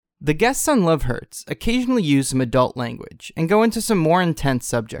The guests on Love Hurts occasionally use some adult language and go into some more intense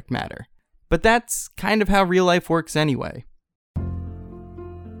subject matter. But that's kind of how real life works anyway.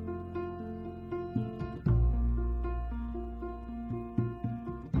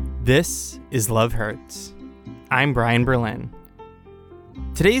 This is Love Hurts. I'm Brian Berlin.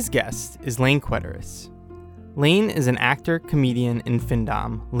 Today's guest is Lane Kwederis. Lane is an actor, comedian, and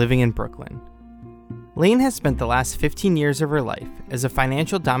findom living in Brooklyn. Lane has spent the last 15 years of her life as a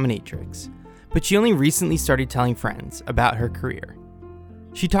financial dominatrix, but she only recently started telling friends about her career.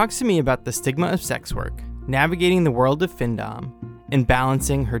 She talks to me about the stigma of sex work, navigating the world of findom, and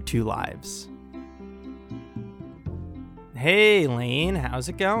balancing her two lives. Hey, Lane, how's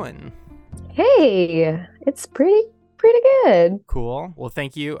it going? Hey, it's pretty good. Cool. Well,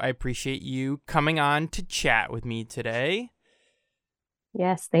 thank you. I appreciate you coming on to chat with me today.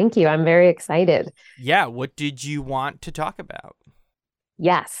 Yes, thank you. I'm very excited. Yeah, what did you want to talk about?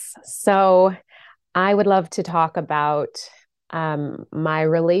 Yes. So I would love to talk about my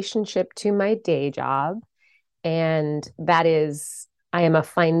relationship to my day job. And that is, I am a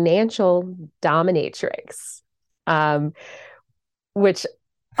financial dominatrix, which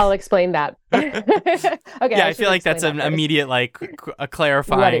I'll explain that. Okay. Yeah, I feel like that's an immediate, a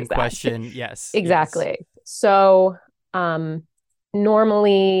clarifying question. Yes. Exactly. Yes. So,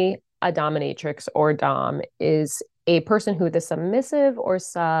 normally a dominatrix or dom is a person who the submissive or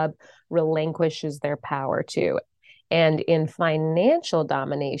sub relinquishes their power to. And in financial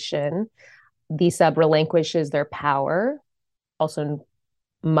domination, the sub relinquishes their power, also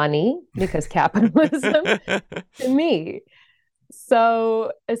money, because capitalism, to me.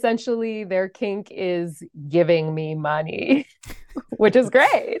 So essentially their kink is giving me money, which is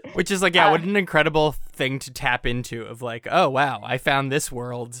great. Which is what an incredible thing to tap into of oh, wow, I found this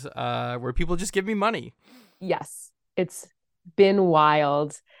world where people just give me money. Yes, it's been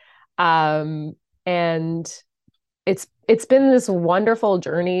wild. And it's been this wonderful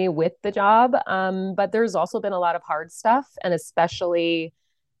journey with the job. But there's also been a lot of hard stuff, and especially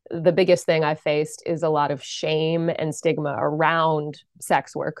the biggest thing I faced is a lot of shame and stigma around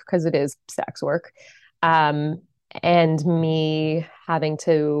sex work, because it is sex work. And me having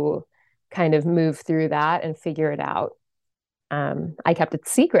to kind of move through that and figure it out. I kept it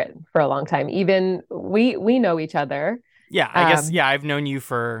secret for a long time. Even we know each other. Yeah, I guess, I've known you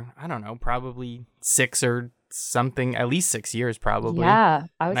for, I don't know, probably 6 or something, at least 6 years probably. Yeah,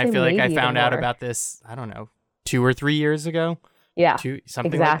 I feel like I found out about this, I don't know, 2 or 3 years ago. Yeah,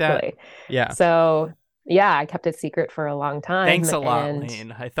 something exactly. like that. Yeah. So, yeah, I kept it secret for a long time. Thanks a lot,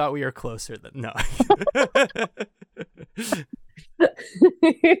 Lane. I thought we were closer than no.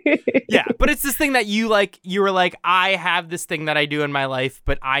 Yeah, but it's this thing that you were like, I have this thing that I do in my life,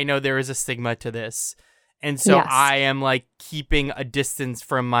 but I know there is a stigma to this. And so yes. I am keeping a distance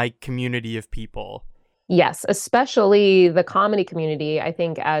from my community of people. Yes, especially the comedy community. I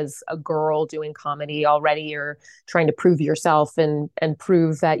think as a girl doing comedy already, you're trying to prove yourself and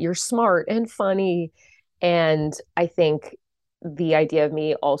prove that you're smart and funny. And I think the idea of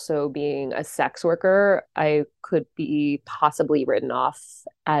me also being a sex worker, I could be possibly written off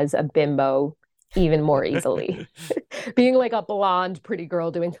as a bimbo even more easily. Being a blonde, pretty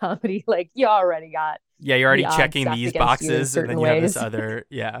girl doing comedy, you already got. Yeah, you're already checking these boxes, and then you have this other,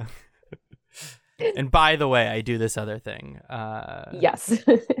 yeah. And by the way, I do this other thing. Yes.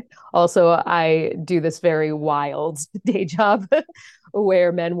 Also, I do this very wild day job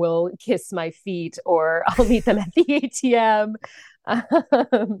where men will kiss my feet, or I'll meet them at the ATM.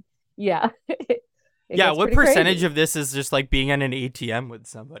 Yeah. Yeah. What percentage crazy. Of this is just being at an ATM with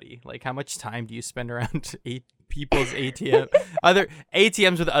somebody? How much time do you spend around people's ATM, other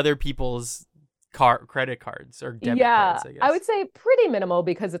ATMs with other people's credit cards or debit cards, I guess? I would say pretty minimal,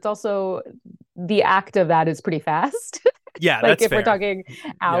 because it's also the act of that is pretty fast. Yeah, that's if fair. We're talking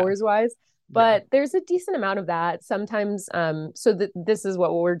hours wise, but there's a decent amount of that sometimes. This is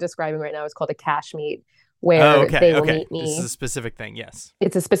what we're describing right now is called a cash meet, where they will meet me. This is a specific thing. Yes,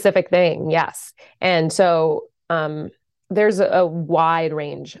 it's a specific thing. Yes, and so there's a wide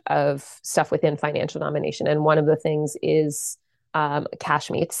range of stuff within financial domination, and one of the things is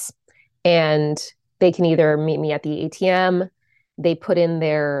cash meets. And they can either meet me at the ATM, they put in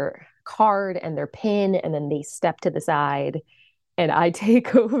their card and their PIN, and then they step to the side and I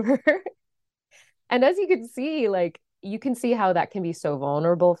take over. And as you can see, you can see how that can be so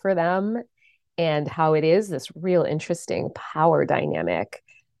vulnerable for them, and how it is this real interesting power dynamic.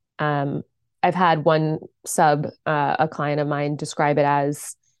 I've had one sub, a client of mine, describe it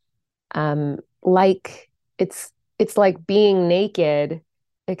as it's like being naked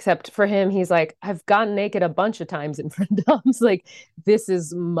Except for him, he's like, I've gotten naked a bunch of times in friendoms. Like, this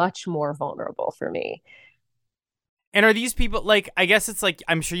is much more vulnerable for me. And are these people like, I guess it's like,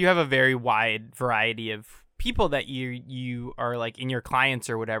 I'm sure you have a very wide variety of people that you are like in your clients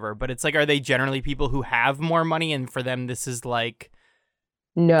or whatever, but it's like, are they generally people who have more money and for them this is like,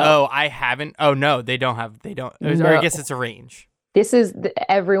 No, oh, I haven't, oh no, they don't, or I no. guess it's a range. This is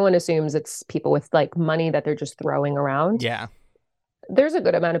everyone assumes it's people with like money that they're just throwing around. Yeah. There's a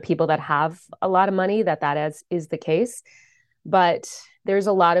good amount of people that have a lot of money that is the case, but there's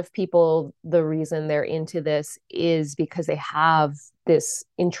a lot of people, the reason they're into this is because they have this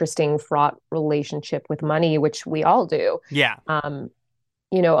interesting fraught relationship with money, which we all do. Yeah. A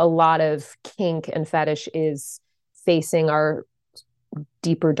lot of kink and fetish is facing our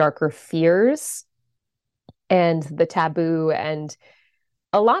deeper, darker fears and the taboo. And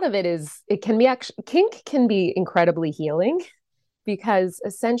a lot of it can be actually, kink can be incredibly healing because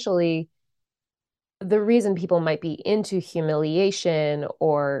essentially the reason people might be into humiliation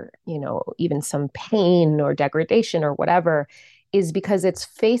or, even some pain or degradation or whatever is because it's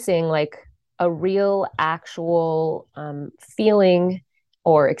facing like a real actual feeling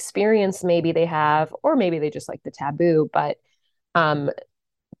or experience maybe they have, or maybe they just like the taboo, but um,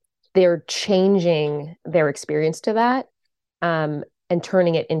 they're changing their experience to that and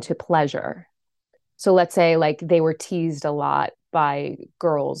turning it into pleasure. So let's say like they were teased a lot by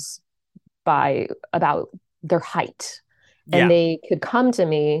girls by about their height. And Yeah. they could come to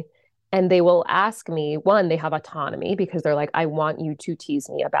me and they will ask me, one, they have autonomy because they're like, I want you to tease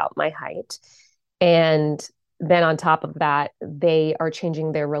me about my height. And then on top of that, they are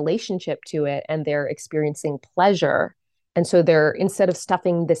changing their relationship to it and they're experiencing pleasure. And so they're, instead of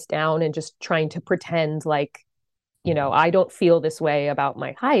stuffing this down and just trying to pretend like, I don't feel this way about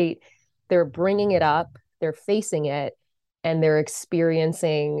my height, they're bringing it up, they're facing it, and they're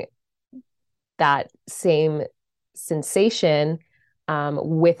experiencing that same sensation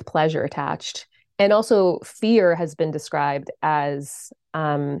with pleasure attached. And also, fear has been described as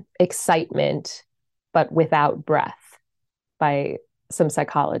excitement, but without breath by some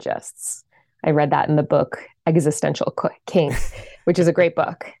psychologists. I read that in the book Existential Kink, which is a great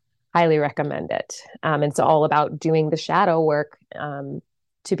book. Highly recommend it. It's all about doing the shadow work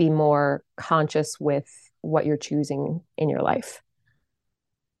to be more conscious with what you're choosing in your life.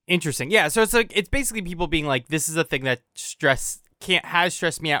 Interesting. Yeah. So it's like, it's basically people being like, this is a thing that has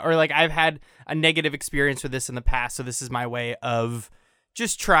stressed me out, or like I've had a negative experience with this in the past. So this is my way of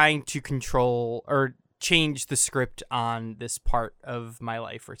just trying to control or change the script on this part of my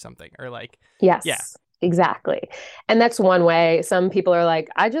life or something, or like, Yes. yeah. Exactly. And that's one way. Some people are like,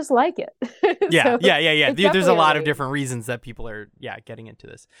 I just like it. Yeah. So Yeah. it's There's a definitely lot of range. different reasons that people are, getting into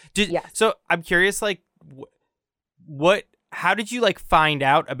this. Yes. So I'm curious, like, how did you like find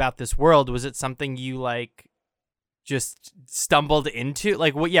out about this world? Was it something you like just stumbled into?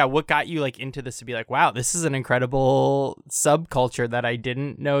 Like, what got you like into this to be like, wow, this is an incredible subculture that I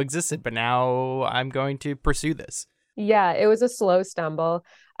didn't know existed, but now I'm going to pursue this? Yeah, it was a slow stumble.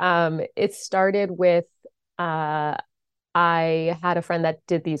 It started with I had a friend that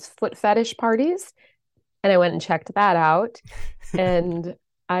did these foot fetish parties, and I went and checked that out. And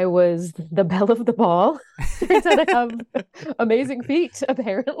I was the belle of the ball. Turns out I have amazing feet,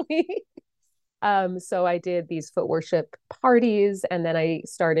 apparently. So I did these foot worship parties, and then I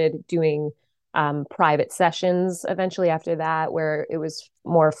started doing private sessions eventually after that, where it was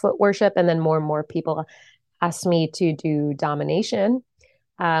more foot worship, and then more and more people asked me to do domination,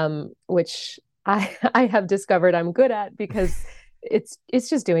 which I have discovered I'm good at because it's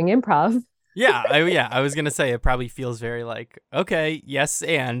just doing improv. I was gonna say it probably feels very like, okay, yes,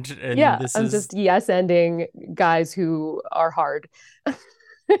 and Yeah, this I'm is just yes ending guys who are hard.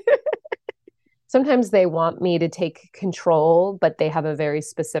 Sometimes they want me to take control, but they have a very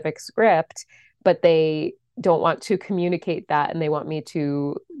specific script, but they don't want to communicate that and they want me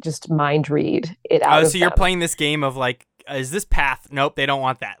to just mind read it out oh, of so you're them. playing this game of like, is this path? Nope, they don't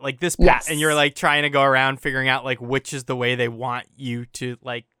want that. Like this path, and you're Yes. like trying to go around figuring out like which is the way they want you to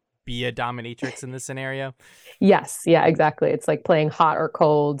like be a dominatrix in this scenario. Yes. Yeah, exactly. It's like playing hot or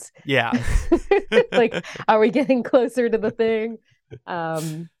cold. Yeah, Like, are we getting closer to the thing?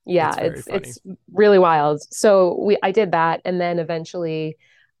 Yeah, that's very funny. it's really wild. So I did that, and then eventually,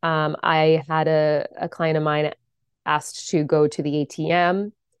 I had a client of mine asked to go to the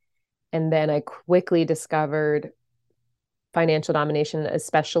ATM, and then I quickly discovered financial domination,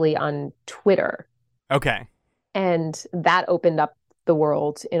 especially on Twitter, Okay. and that opened up the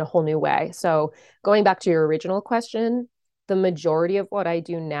world in a whole new way. So going back to your original question, the majority of what I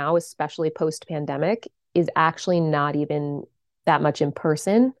do now, especially post pandemic, is actually not even that much in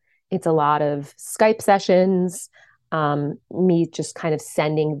person. It's a lot of Skype sessions, me just kind of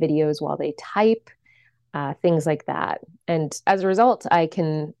sending videos while they type, things like that. And as a result, I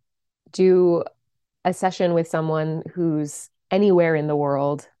can do a session with someone who's anywhere in the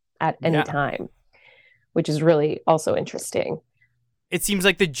world at any Yeah. time, which is really also interesting. It seems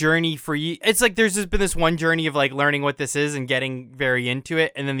like the journey for you, it's like there's just been this one journey of like learning what this is and getting very into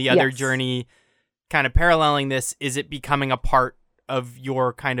it. And then the other Yes, journey kind of paralleling this is it becoming a part of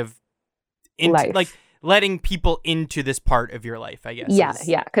your kind of into like life. letting people into this part of your life, I guess. Yeah, Is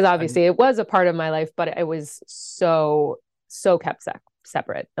yeah, because obviously it was a part of my life, but it was so kept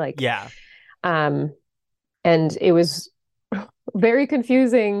separate. Like, yeah. um, and it was very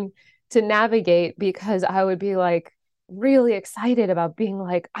confusing to navigate because I would be like really excited about being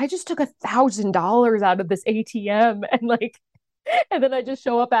like, I just took $1,000 out of this ATM and like, and then I just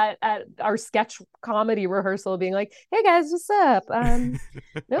show up at our sketch comedy rehearsal being like, hey guys, what's up?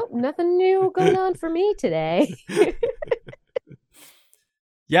 Nope, nothing new going on for me today.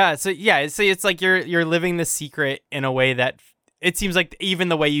 Yeah, so it's like you're living the secret in a way that it seems like even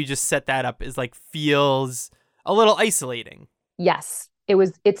the way you just set that up is like feels a little isolating. Yes,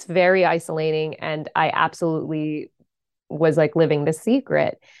 it's very isolating, and I absolutely was like living the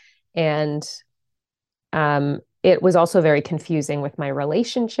secret. And it was also very confusing with my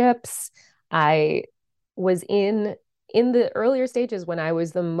relationships. I was in the earlier stages when I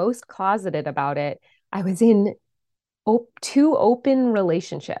was the most closeted about it. I was in two open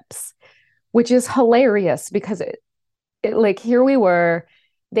relationships, which is hilarious because like here we were,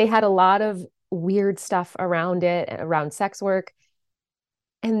 they had a lot of weird stuff around it, around sex work,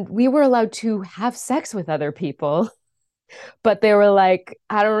 and we were allowed to have sex with other people. But they were like,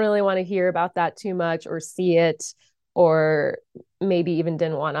 I don't really want to hear about that too much or see it, or maybe even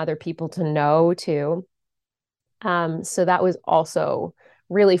didn't want other people to know too. So that was also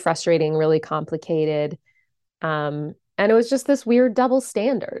really frustrating, really complicated. And it was just this weird double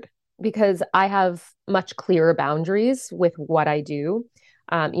standard because I have much clearer boundaries with what I do.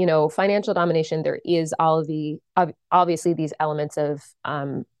 Financial domination, there is all of the obviously these elements of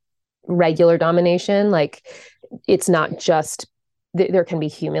regular domination. Like it's not just there can be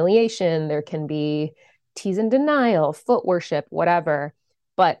humiliation, there can be tease and denial, foot worship, whatever.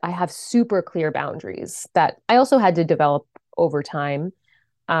 But I have super clear boundaries that I also had to develop over time.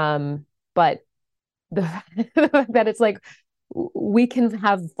 But the, the fact that it's like we can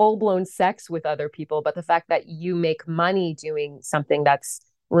have full blown sex with other people, but the fact that you make money doing something that's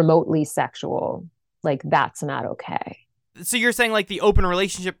remotely sexual, like that's not okay. So you're saying like the open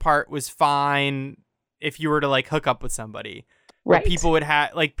relationship part was fine if you were to like hook up with somebody where Right. people would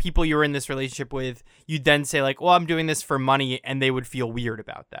have like people you were in this relationship with, you'd then say like, well, I'm doing this for money, and they would feel weird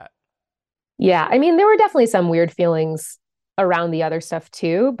about that. Yeah. I mean, there were definitely some weird feelings around the other stuff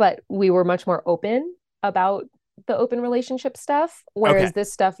too, but we were much more open about the open relationship stuff. Okay. Whereas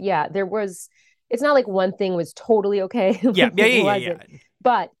this stuff, yeah, it's not like one thing was totally okay, Yeah. one Yeah. thing Yeah. Yeah. wasn't. Yeah.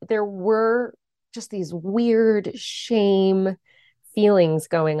 But there were just these weird shame feelings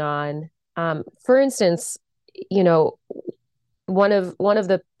going on. For instance, you know, one of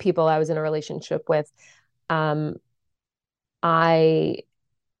the people I was in a relationship with, um, I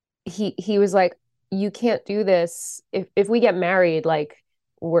he was like, you can't do this if we get married, like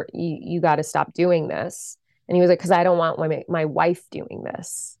you got to stop doing this. And he was like, because I don't want my wife doing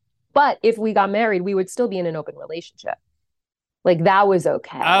this. But if we got married, we would still be in an open relationship. Like that was Oh,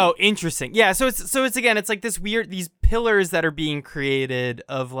 okay. interesting. Yeah. So it's again, it's like this weird these pillars that are being created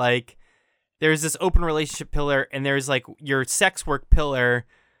of like there's this open relationship pillar and there's like your sex work pillar,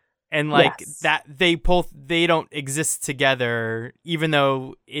 and like Yes. that they don't exist together, even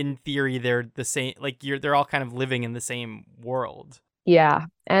though in theory they're the same, like they're all kind of living in the same world. Yeah.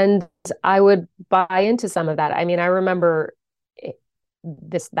 And I would buy into some of that. I mean, I remember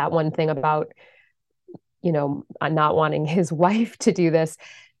that one thing about, not wanting his wife to do this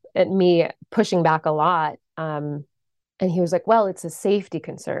and me pushing back a lot. And he was like, well, it's a safety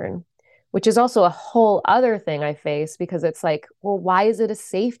concern, which is also a whole other thing I face because it's like, well, why is it a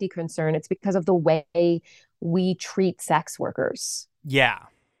safety concern? It's because of the way we treat sex workers. Yeah.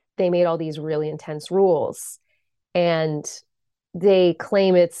 They made all these really intense rules and they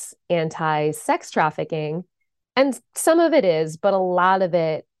claim it's anti sex trafficking. And some of it is, but a lot of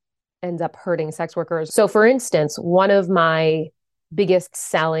it ends up hurting sex workers. So, for instance, one of my biggest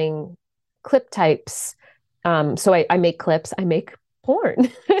selling clip types. So I make clips, I make porn.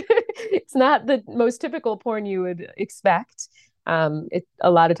 It's not the most typical porn you would expect. It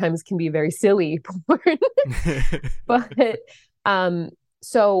a lot of times can be very silly porn. But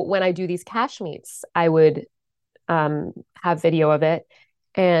so when I do these cash meets, I would have video of it,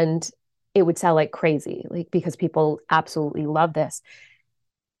 and it would sell like crazy, like because people absolutely love this.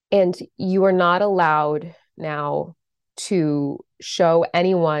 And you are not allowed now to show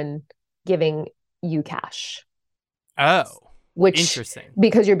anyone giving you cash, Oh, which interesting.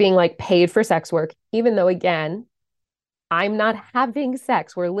 because you're being like paid for sex work, even though again, I'm not having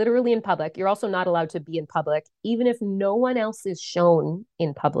sex. We're literally in public. You're also not allowed to be in public, even if no one else is shown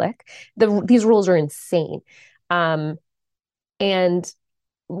in public. These rules are insane. Um, and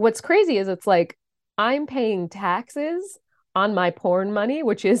what's crazy is it's like I'm paying taxes on my porn money,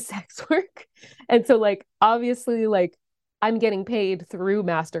 which is sex work. And so like obviously like I'm getting paid through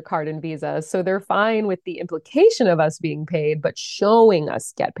MasterCard and Visa. So they're fine with the implication of us being paid, but showing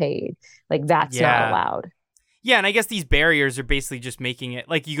us get paid, like that's not Yeah. allowed. Yeah, and I guess these barriers are basically just making it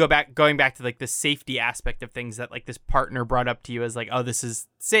like going back to like the safety aspect of things that like this partner brought up to you as like, oh, this is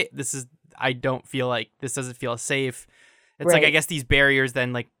safe. This is I don't feel like this doesn't feel safe. It's like I Right. guess these barriers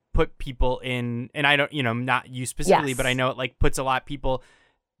then like put people in, and I don't, not you specifically, but I Yes. know it like puts a lot of people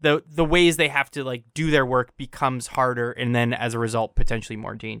the ways they have to like do their work becomes harder, and then as a result potentially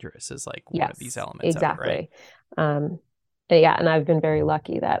more dangerous is like one of these Yes, elements of it, right? exactly. Um, yeah, and I've been very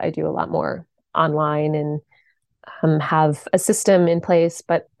lucky that I do a lot more online and have a system in place,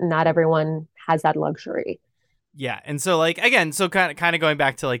 but not everyone has that luxury. Yeah, and so like again, so kind of going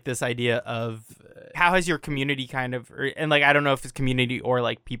back to like this idea of how has your community kind of and like I don't know if it's community or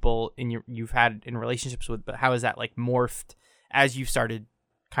like people in you've had in relationships with, but how has that like morphed as you've started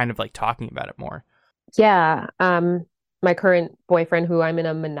kind of like talking about it more? Yeah, my current boyfriend, who I'm in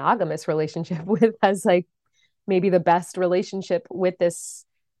a monogamous relationship with, has like maybe the best relationship with this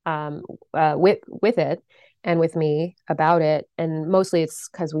with it and with me about it, and mostly it's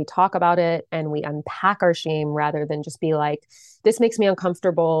because we talk about it and we unpack our shame rather than just be like, this makes me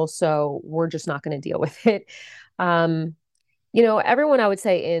uncomfortable, so we're just not going to deal with it. um Everyone I would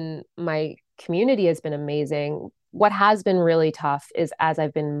say in my community has been amazing. What has been really tough is as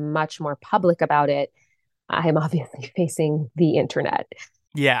I've been much more public about it, I'm obviously facing the internet.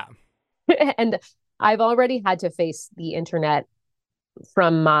 Yeah. And I've already had to face the internet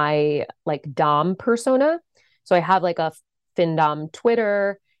from my like Dom persona. So I have like a FinDom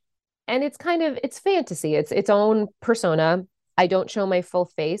Twitter, and it's fantasy. It's its own persona. I don't show my full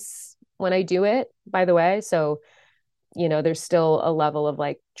face when I do it, by the way. So, there's still a level of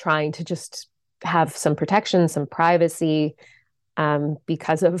like trying to just have some protection, some privacy,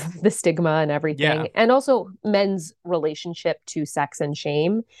 because of the stigma and Yeah. everything. And also men's relationship to sex and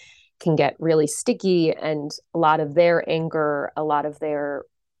shame can get really sticky, and a lot of their anger, a lot of their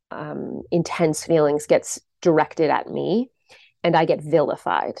intense feelings gets directed at me, and I get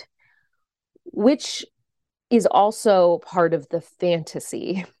vilified, which is also part of the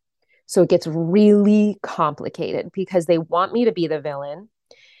fantasy. So it gets really complicated because they want me to be the villain.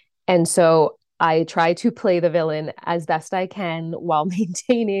 And so I try to play the villain as best I can while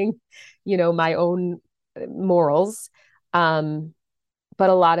maintaining, my own morals. Um, but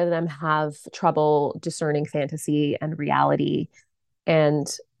a lot of them have trouble discerning fantasy and reality. And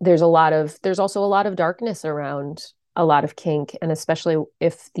there's also a lot of darkness around a lot of kink. And especially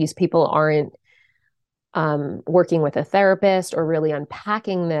if these people aren't working with a therapist or really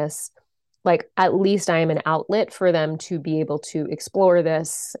unpacking this, like at least I am an outlet for them to be able to explore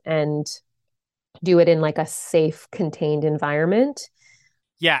this and do it in like a safe, contained environment.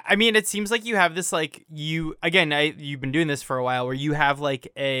 Yeah, I mean, it seems like you have this like you've been doing this for a while where you have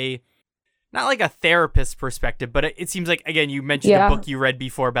like a not like a therapist perspective, but it seems like again you mentioned the Yeah. book you read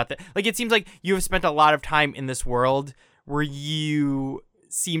before about that. Like it seems like you have spent a lot of time in this world where you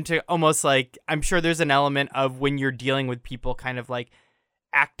seem to almost like I'm sure there's an element of when you're dealing with people kind of like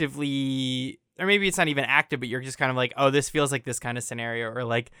actively or maybe it's not even active, but you're just kind of like, oh, this feels like this kind of scenario, or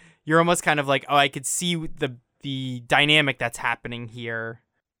like you're almost kind of like, oh, I could see the dynamic that's happening here.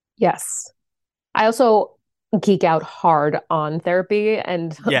 Yes. I also geek out hard on therapy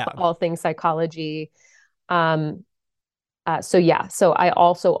and Yeah. all things psychology. Um, so yeah, so I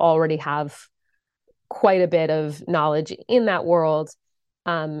also already have quite a bit of knowledge in that world.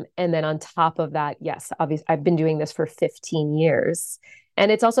 And then on top of that, yes, obviously I've been doing this for 15 years.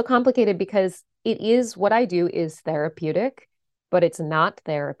 And it's also complicated because it is what I do is therapeutic, but it's not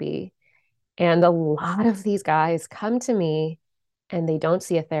therapy. And a lot of these guys come to me and they don't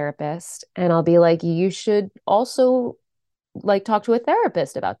see a therapist. And I'll be like, you should also like talk to a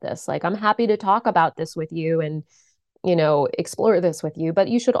therapist about this. Like, I'm happy to talk about this with you and, explore this with you, but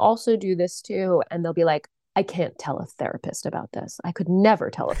you should also do this too. And they'll be like, I can't tell a therapist about this. I could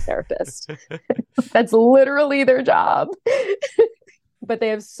never tell a therapist. That's literally their job. but they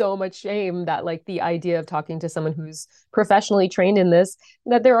have so much shame that like the idea of talking to someone who's professionally trained in this,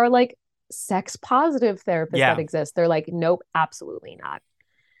 that there are like sex positive therapists that Yeah. exist. They're like, nope, absolutely not.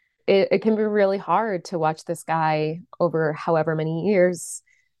 It can be really hard to watch this guy over however many years,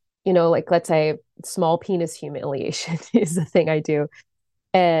 like let's say small penis humiliation is the thing I do.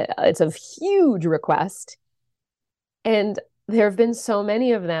 And it's a huge request. And there have been so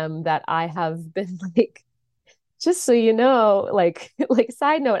many of them that I have been like, just so you know, like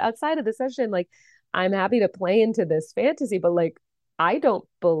side note, outside of the session, like I'm happy to play into this fantasy, but like I don't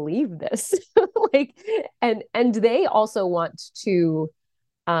believe this. like and they also want to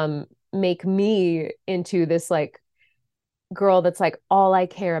make me into this like girl that's like all I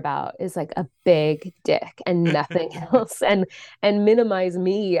care about is like a big dick and nothing else, and minimize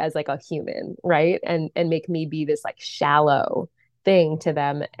me as like a human, right? And make me be this like shallow thing to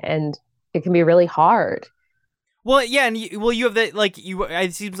them, and it can be really hard. Well, yeah, and you have that like you.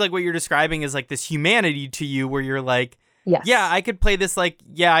 It seems like what you're describing is like this humanity to you, where you're like, yeah, Yes. I could play this like,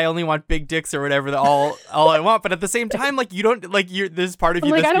 yeah, I only want big dicks or whatever, all I want. But at the same time, like you don't like you're there's part of I'm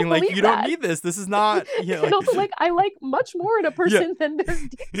you like, that's I being don't like, believe you don't that. need this. This is not, And also like I like much more in a yeah. person than their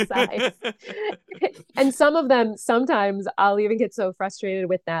dick size. And some of them, sometimes I'll even get so frustrated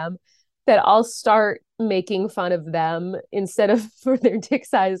with them that I'll start making fun of them instead of for their dick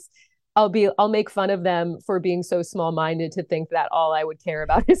size. I'll make fun of them for being so small-minded to think that all I would care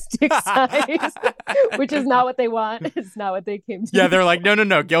about is dick size, which is not what they want. It's not what they came to Yeah, me they're like, no, for. no,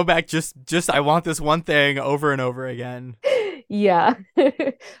 no, go back. Just, I want this one thing over and over again. Yeah.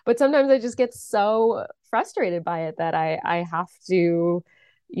 But sometimes I just get so frustrated by it that I have to,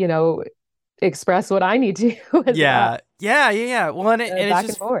 you know, express what I need to as well. Yeah, yeah, yeah, yeah. Well, and Back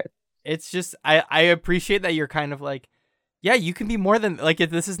and forth. it's just, I appreciate that you're kind of like, yeah, you can be more than like, if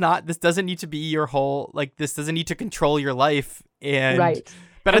this doesn't need to be your whole, like, this doesn't need to control your life. And, Right.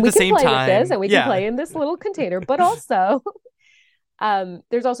 but And at we the can same play with this time, and we can yeah, play in this little container, but also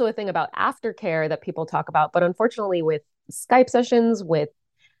there's also a thing about aftercare that people talk about. But unfortunately, with Skype sessions, with,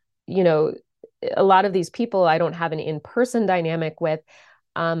 you know, a lot of these people I don't have an in-person dynamic with,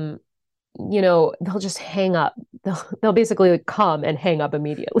 um, they'll just hang up. They'll basically like come and hang up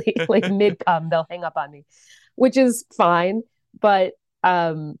immediately. Like mid come, they'll hang up on me, which is fine. But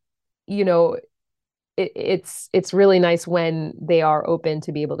you know, it's really nice when they are open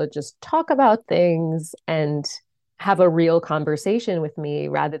to be able to just talk about things and have a real conversation with me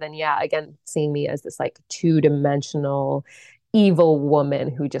rather than, yeah, again, seeing me as this like two-dimensional evil woman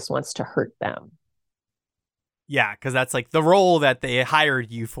who just wants to hurt them. yeah, because that's like the role that they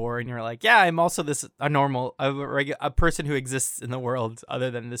hired you for, and you're like, yeah, I'm also a person who exists in the world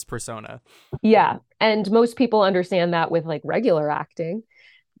other than this persona. Yeah. And most people understand that with like regular acting.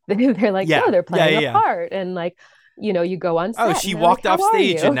 They're like, no, Yeah, they're yeah, playing yeah, a yeah. part. And like, you go on Oh, set and she they're like, walked how off are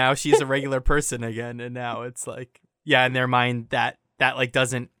stage and you? now she's a regular person again, and now it's like, yeah, in their mind that like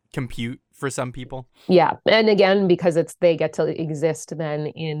doesn't compute for some people. Yeah. And again, because they get to exist then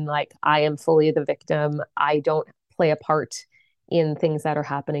in like, I am fully the victim. I don't play a part in things that are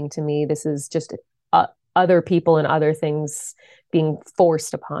happening to me. This is just other people and other things being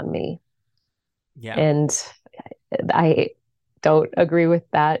forced upon me. Yeah. And I don't agree with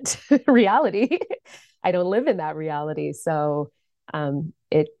that reality. I don't live in that reality. So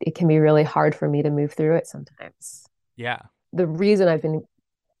it can be really hard for me to move through it sometimes. Yeah. The reason I've been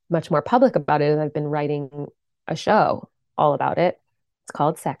much more public about it is I've been writing a show all about it. It's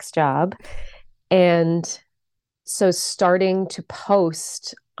called Sex Job. And so starting to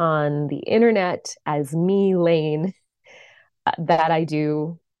post on the internet as me, Lane, that I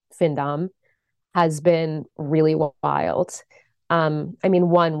do Findom has been really wild. I mean,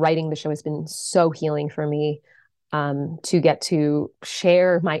 one, writing the show has been so healing for me, to get to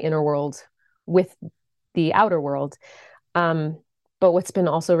share my inner world with the outer world. Um, but what's been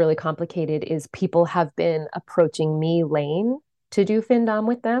also really complicated is people have been approaching me, Lane, to do Findom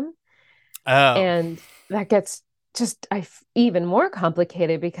with them. Oh. And that gets just even more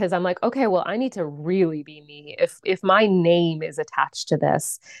complicated because I'm like, okay, well, I need to really be me. If my name is attached to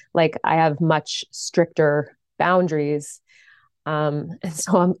this, like I have much stricter boundaries. And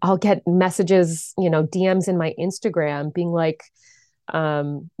so I'll get messages, DMs in my Instagram being like,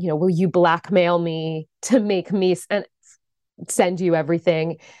 will you blackmail me to make me and send you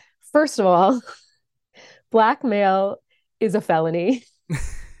everything? First of all, blackmail is a felony.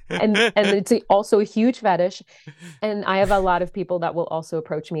 And it's also a huge fetish. And I have a lot of people that will also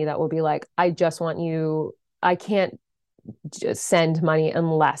approach me that will be like, I just want you, I can't just send money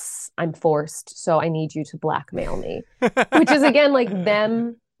unless I'm forced. So I need you to blackmail me, which is again like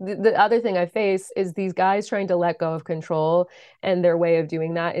them the other thing I face is these guys trying to let go of control, and their way of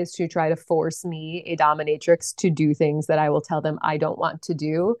doing that is to try to force me, a dominatrix, to do things that I will tell them I don't want to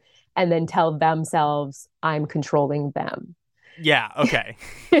do, and then tell themselves I'm controlling them. Yeah, okay.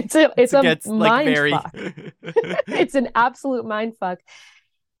 It's It a gets like mind very fuck. It's an absolute mind fuck.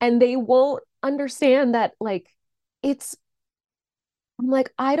 And they won't understand that, like, it's I'm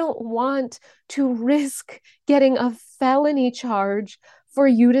like, I don't want to risk getting a felony charge for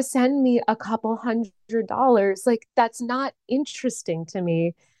you to send me a couple $100. Like, that's not interesting to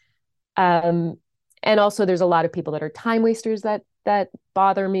me. Um, and also there's a lot of people that are time wasters that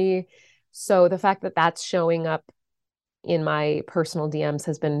bother me. So the fact that that's showing up in my personal DMs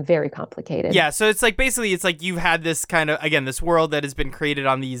has been very complicated. Yeah, so it's like basically it's like you've had this kind of, again, this world that has been created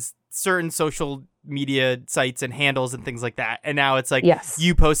on these certain social media sites and handles and things like that. And now it's like Yes.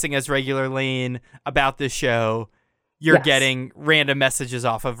 you posting as regular Lane about this show, you're Yes. getting random messages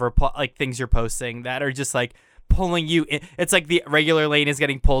off of like things you're posting that are just like pulling you in. It's like the regular Lane is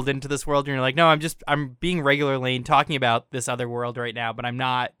getting pulled into this world and you're like, no, I'm being regular Lane talking about this other world right now, but I'm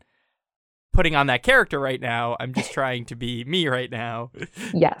not putting on that character right now. I'm just trying to be me right now.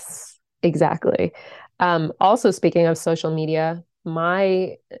 Yes, exactly. Also, speaking of social media,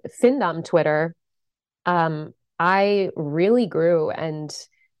 my Findom Twitter, I really grew, and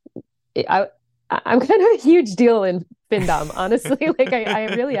I, I'm kind of a huge deal in Findom, honestly. Like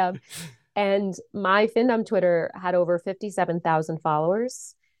I really am. And my Findom Twitter had over 57,000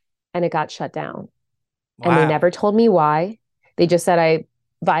 followers, and it got shut down. And they Wow. never told me why. They just said I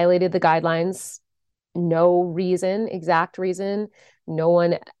violated the guidelines. No reason, exact reason. No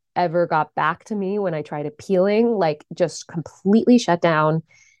one ever got back to me when I tried appealing, like just completely shut down.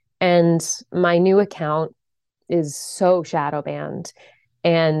 And my new account is so shadow banned.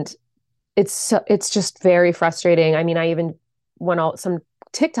 And it's just very frustrating. I mean, I even went all some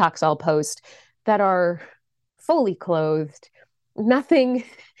TikToks I'll post that are fully clothed, nothing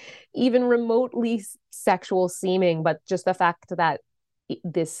even remotely sexual seeming, but just the fact that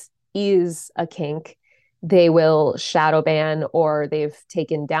this is a kink, they will shadow ban or they've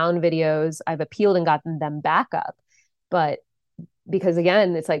taken down videos. I've appealed and gotten them back up. But because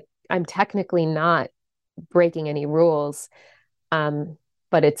again, it's like I'm technically not breaking any rules.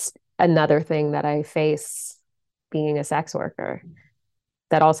 But it's another thing that I face being a sex worker,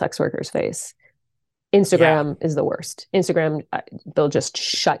 that all sex workers face. Instagram is the worst. Instagram, they'll just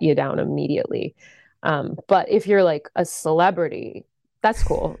shut you down immediately. But if you're like a celebrity, that's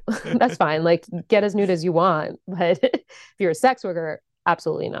cool. That's fine. Like, get as nude as you want. But if you're a sex worker,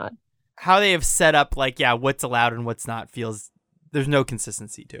 absolutely not. How they have set up, like, yeah, what's allowed and what's not feels, there's no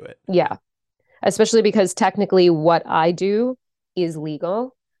consistency to it. Yeah. Especially because technically what I do is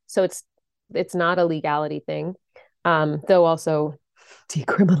legal. So it's not a legality thing. Though also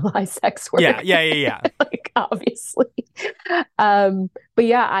decriminalize sex work. Yeah. Like, obviously. But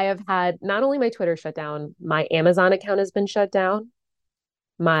yeah, I have had not only my Twitter shut down, my Amazon account has been shut down.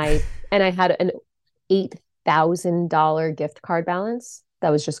 And I had an $8,000 gift card balance that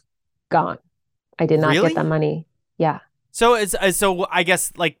was just gone. I did not get that money. Yeah. So I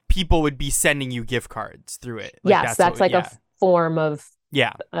guess like people would be sending you gift cards through it. Like, yes, that's like a form of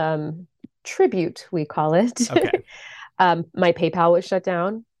tribute, we call it. Okay. My PayPal was shut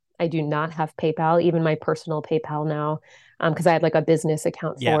down. I do not have PayPal, even my personal PayPal now, because I had like a business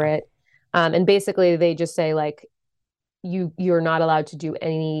account for it. And basically they just say like, you're not allowed to do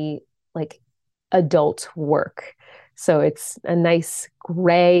any like adult work. So it's a nice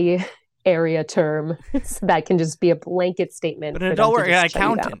gray area term that can just be a blanket statement. But an adult work,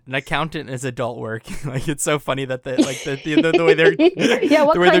 an accountant is adult work. Like, it's so funny that the way they're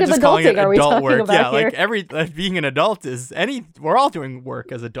what kind of adulting are we talking about here? Like being an adult is we're all doing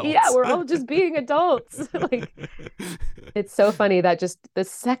work as adults. Yeah, we're all just being adults. Like, it's so funny that just the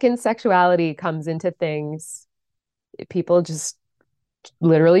second sexuality comes into things, people just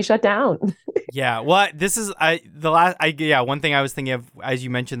literally shut down. Yeah, well, this is one thing I was thinking of as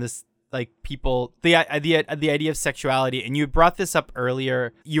you mentioned this, like people, the idea of sexuality, and you brought this up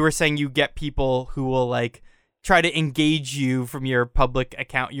earlier. You were saying you get people who will like try to engage you from your public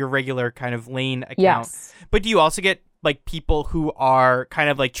account, your regular kind of Lane account. Yes. But do you also get like people who are kind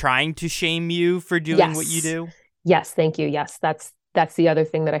of like trying to shame you for doing what you do? Yes, thank you. Yes, that's the other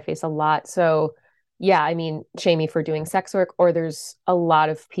thing that I face a lot. So yeah, I mean, shame me for doing sex work, or there's a lot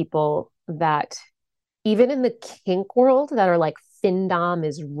of people that even in the kink world that are like, Findom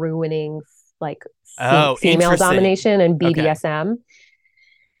is ruining like female domination and BDSM. Okay.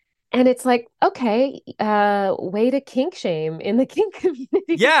 And it's like, okay, way to kink shame in the kink community.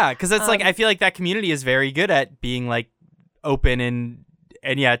 Yeah, because it's like, I feel like that community is very good at being like open and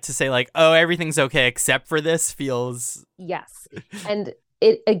And yeah, to say like, oh, everything's okay except for this feels. Yes. And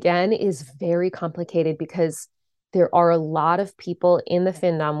it again is very complicated because there are a lot of people in the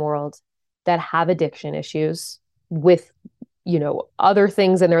findom world that have addiction issues with, other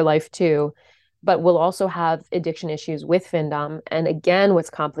things in their life too, but will also have addiction issues with findom. And again, what's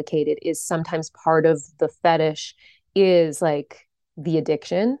complicated is sometimes part of the fetish is like the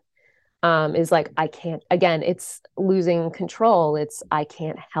addiction. Is like, I can't, again, it's losing control. It's, I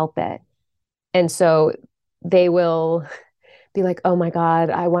can't help it. And so they will be like, oh my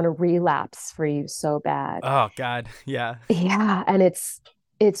God, I want to relapse for you so bad. Oh God, yeah, Yeah. And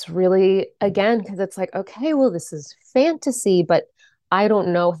it's really, again, because it's like, okay, well, this is fantasy, but I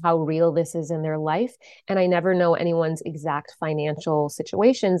don't know how real this is in their life. And I never know anyone's exact financial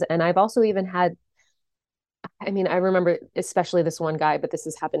situations. And I've also even had, I mean, I remember especially this one guy, but this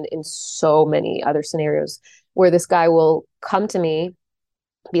has happened in so many other scenarios where this guy will come to me,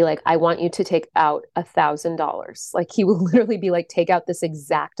 be like, I want you to take out $1,000. Like he will literally be like, take out this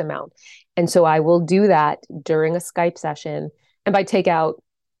exact amount. And so I will do that during a Skype session. And by take out,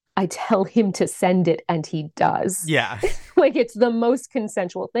 I tell him to send it and he does. yeah, Like it's the most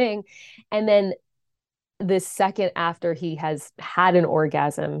consensual thing. And then the second after he has had an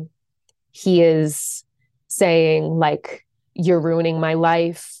orgasm, he is saying like, you're ruining my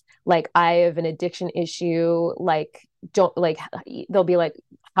life. Like I have an addiction issue. Like, don't like, they'll be like,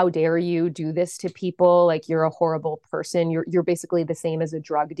 how dare you do this to people? Like you're a horrible person. You're basically the same as a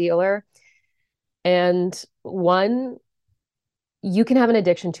drug dealer. And one, you can have an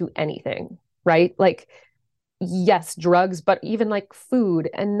addiction to anything, right? Like, yes, drugs, but even like food,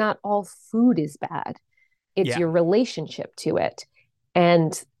 and not all food is bad. It's yeah, your relationship to it.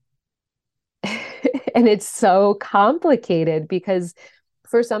 And and it's so complicated because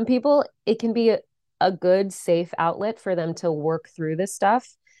for some people it can be a good safe outlet for them to work through this stuff.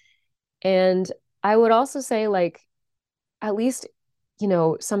 And I would also say like at least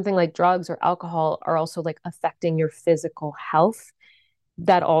something like drugs or alcohol are also like affecting your physical health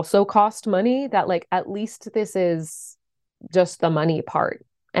that also cost money, that like at least this is just the money part.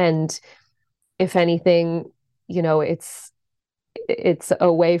 And if anything, it's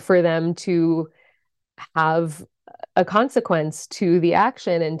a way for them to have a consequence to the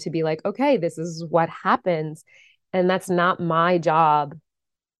action and to be like, okay, this is what happens. And that's not my job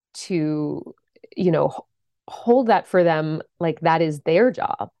to, hold that for them. Like that is their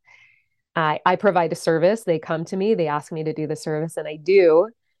job. I provide a service. They come to me, they ask me to do the service, and I do.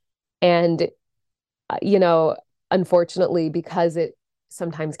 And, you know, unfortunately, because it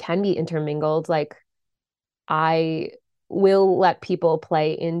sometimes can be intermingled, like I will let people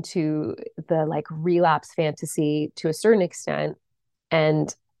play into the like relapse fantasy to a certain extent.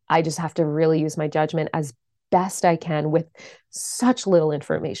 And I just have to really use my judgment as best I can with such little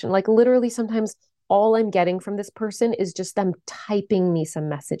information. Like literally sometimes all I'm getting from this person is just them typing me some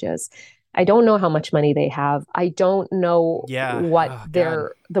messages. I don't know how much money they have. I don't know yeah. what Oh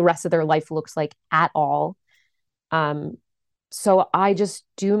God. the rest of their life looks like at all. Um, so I just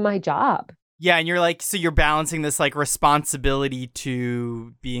do my job. Yeah, and you're like, so you're balancing this like responsibility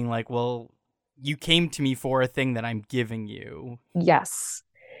to being like, well, you came to me for a thing that I'm giving you. Yes.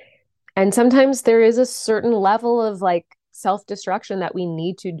 And sometimes there is a certain level of like self-destruction that we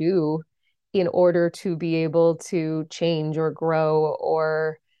need to do in order to be able to change or grow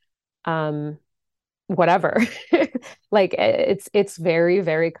or um whatever. Like it's very,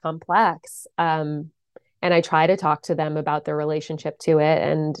 very complex. And I try to talk to them about their relationship to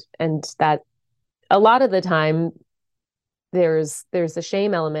it, and that a lot of the time there's a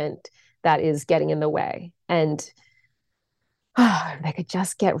shame element that is getting in the way. And if they could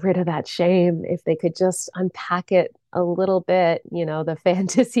just get rid of that shame, if they could just unpack it a little bit, the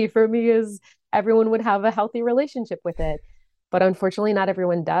fantasy for me is everyone would have a healthy relationship with it. But unfortunately, not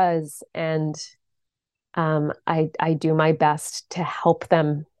everyone does. And I do my best to help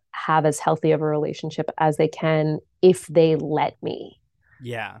them have as healthy of a relationship as they can if they let me.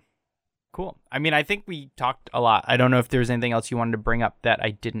 Yeah. Cool. I mean, I think we talked a lot. I don't know if there's anything else you wanted to bring up that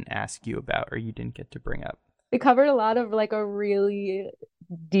I didn't ask you about or you didn't get to bring up. We covered a lot of like a really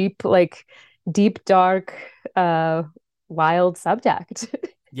deep, like deep, dark, wild subject.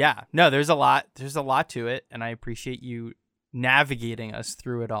 Yeah. No, there's a lot. There's a lot to it, and I appreciate you navigating us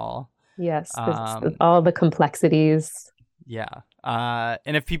through it all. Yes, Um, all the complexities. yeah.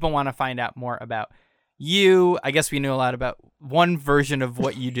 And if people want to find out more about you, I guess we knew a lot about one version of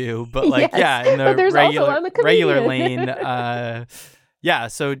what you do, but like, Yes, yeah, in but the there's also I'm a regular comedian. lane. Yeah.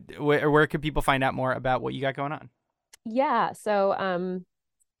 So where could people find out more about what you got going on? Yeah, so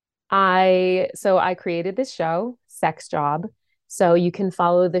I created this show, Sex Job. So you can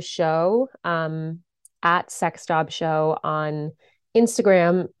follow the show at Sex Job Show on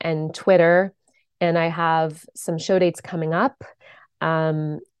Instagram and Twitter. And I have some show dates coming up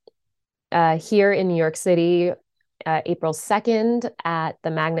here in New York City, April 2nd at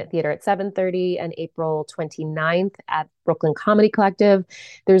the Magnet Theater at 7:30 and April 29th at Brooklyn Comedy Collective.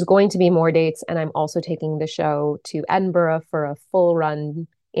 There's going to be more dates, and I'm also taking the show to Edinburgh for a full run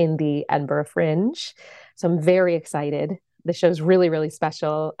in the Edinburgh Fringe. So I'm very excited. The show's really, really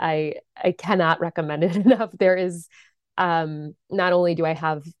special. I cannot recommend it enough. There is not only do I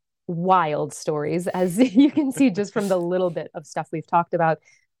have wild stories, as you can see just from the little bit of stuff we've talked about,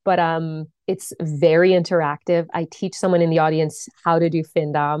 but it's very interactive. I teach someone in the audience how to do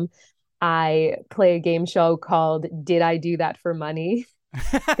findom. I play a game show called Did I Do That for Money?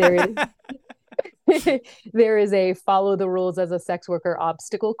 There is a follow the rules as a sex worker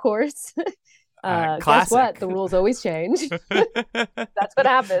obstacle course. Guess what? The rules always change. That's what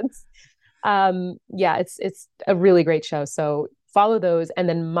happens. Yeah, it's a really great show. So follow those. And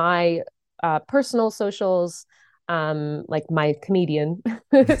then my personal socials, like my comedian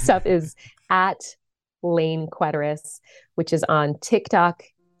stuff is at Lane Kwederis, which is on TikTok,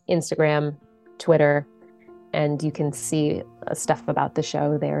 Instagram, Twitter, and you can see stuff about the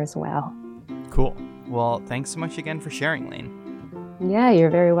show there as well. Cool. Well, thanks so much again for sharing, Lane. Yeah, you're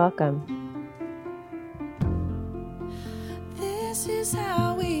very welcome. This is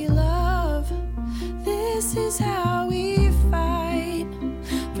how we love. This is how we fight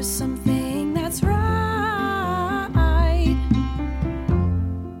for something that's right.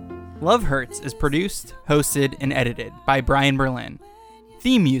 Love Hurts is produced, hosted, and edited by Brian Berlin.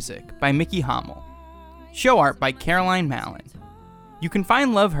 Theme music by Mickey Hommel. Show art by Caroline Mallon. You can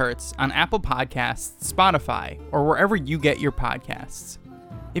find Love Hurts on Apple Podcasts, Spotify, or wherever you get your podcasts.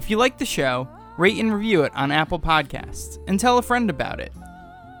 If you like the show, rate and review it on Apple Podcasts, and tell a friend about it.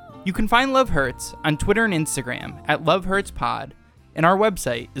 You can find Love Hurts on Twitter and Instagram at LoveHurtsPod, and our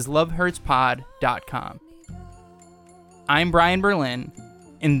website is lovehurtspod.com. I'm Brian Berlin,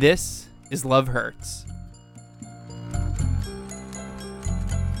 and this is Love Hurts.